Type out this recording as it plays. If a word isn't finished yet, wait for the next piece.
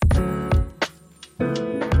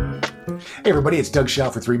Hey everybody, it's Doug Schell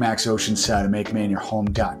for 3Max Oceanside and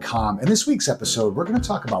MakeMaineYourHome.com. In this week's episode, we're going to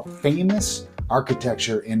talk about famous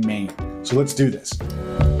architecture in Maine. So let's do this.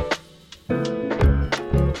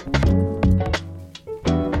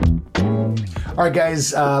 All right,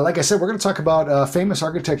 guys, like I said, we're going to talk about famous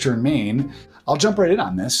architecture in Maine. I'll jump right in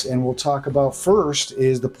on this, and we'll talk about first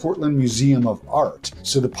is the Portland Museum of Art.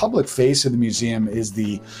 So the public face of the museum is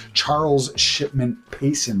the Charles Shipman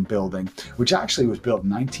Payson building, which actually was built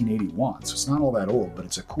in 1981. So it's not all that old, but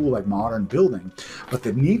it's a cool, like, modern building. But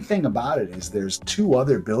the neat thing about it is there's two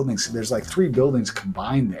other buildings. There's like three buildings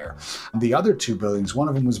combined there. The other two buildings, one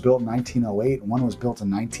of them was built in 1908 and one was built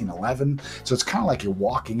in 1911. So it's kind of like you're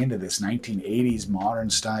walking into this 1980s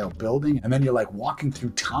modern style building, and then you're like walking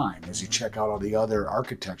through time as you check out all the other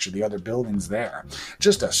architecture, the other buildings there.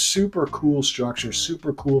 Just a super cool structure,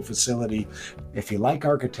 super cool facility. If you like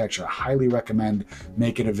architecture, I highly recommend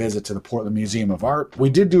making a visit to the Portland Museum of Art. We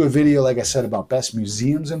did do a video, like I said, about best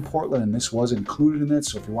museums in Portland, and this was included in it.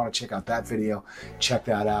 So if you want to check out that video, check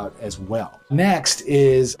that out as well. Next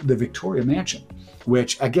is the Victoria Mansion,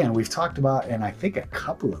 which again, we've talked about in I think a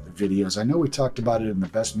couple of the videos. I know we talked about it in the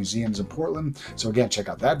best museums in Portland. So again, check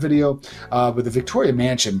out that video. But the Victoria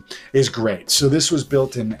Mansion is great. So this was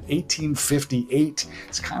built in 1858.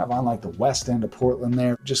 It's kind of on like the west end of Portland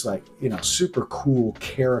there. Just like, you know, super cool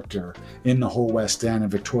character in the whole West End,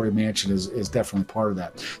 and Victoria Mansion is definitely part of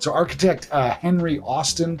that. So architect Henry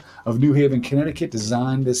Austin of New Haven, Connecticut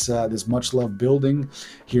designed this much loved building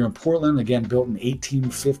here in Portland. Again, built in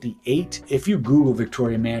 1858. If you Google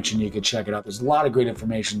Victoria Mansion, you can check it out. There's a lot of great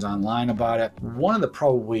information online about it. One of the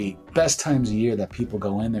probably best times of year that people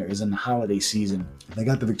go in there is in the holiday season. They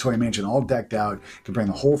got the Victoria Mansion all decked out. You can bring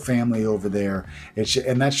the whole family over there.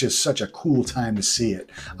 And that's just such a cool time to see it.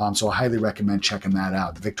 So I highly recommend checking that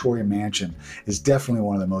out. The Victoria Mansion is definitely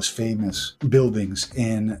one of the most famous buildings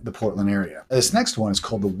in the Portland area. This next one is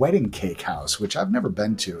called the Wedding Cake House, which I've never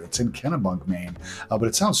been to. It's in Kennebunk, Maine, but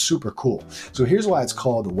it sounds super cool. So here's why it's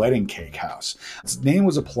called the Wedding Cake House. Its name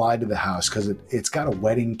was applied to the house because it's got a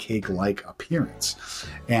wedding cake-like appearance.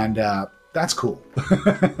 And that's cool.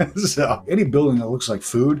 So any building that looks like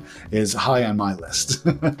food is high on my list.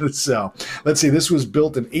 So let's see, this was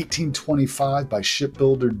built in 1825 by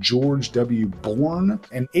shipbuilder George W. Bourne.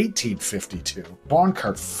 In 1852, Bourne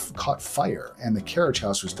caught fire and the carriage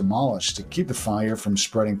house was demolished to keep the fire from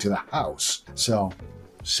spreading to the house. So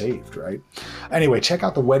saved, right? Anyway, check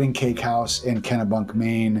out the Wedding Cake House in Kennebunk,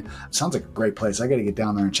 Maine. Sounds like a great place. I got to get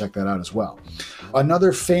down there and check that out as well.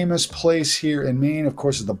 Another famous place here in Maine, of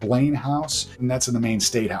course, is the Blaine House, and that's in the Maine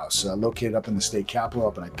State House, located up in the state capitol,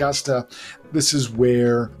 up in Augusta. This is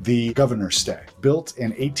where the governors stay. Built in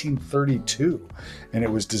 1832, and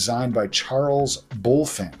it was designed by Charles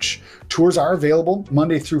Bulfinch. Tours are available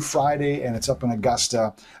Monday through Friday, and it's up in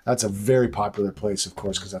Augusta. That's a very popular place, of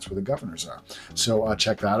course, because that's where the governors are. So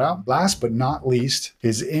check that out. Last but not least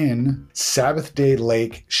is in Sabbath Day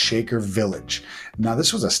Lake Shaker Village. Now,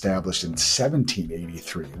 this was established in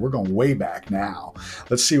 1783. We're going way back now.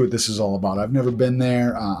 Let's see what this is all about. I've never been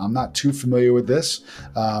there. I'm not too familiar with this,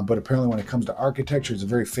 but apparently when it comes to architecture, it's a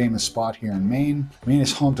very famous spot here in Maine. Maine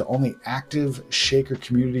is home to only active Shaker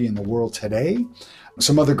community in the world today.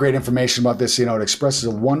 Some other great information about this, it expresses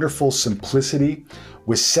a wonderful simplicity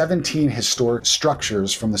with 17 historic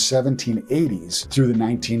structures from the 1780s through the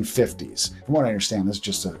 1950s. From what I understand, this is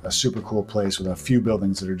just a super cool place with a few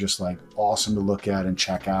buildings that are just like awesome to look at and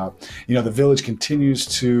check out. The village continues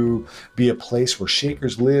to be a place where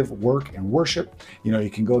Shakers live, work, and worship. You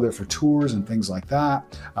can go there for tours and things like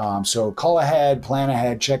that. So call ahead, plan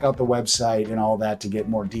ahead, check out the website and all that to get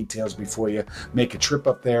more details before you make a trip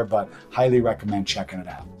up there, but highly recommend checking it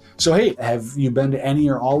out. So hey, have you been to any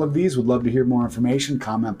or all of these? Would love to hear more information.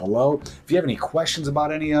 Comment below. If you have any questions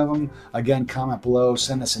about any of them, again, comment below,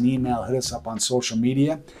 send us an email, hit us up on social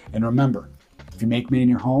media. And remember, if you make Maine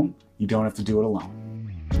your home, you don't have to do it alone.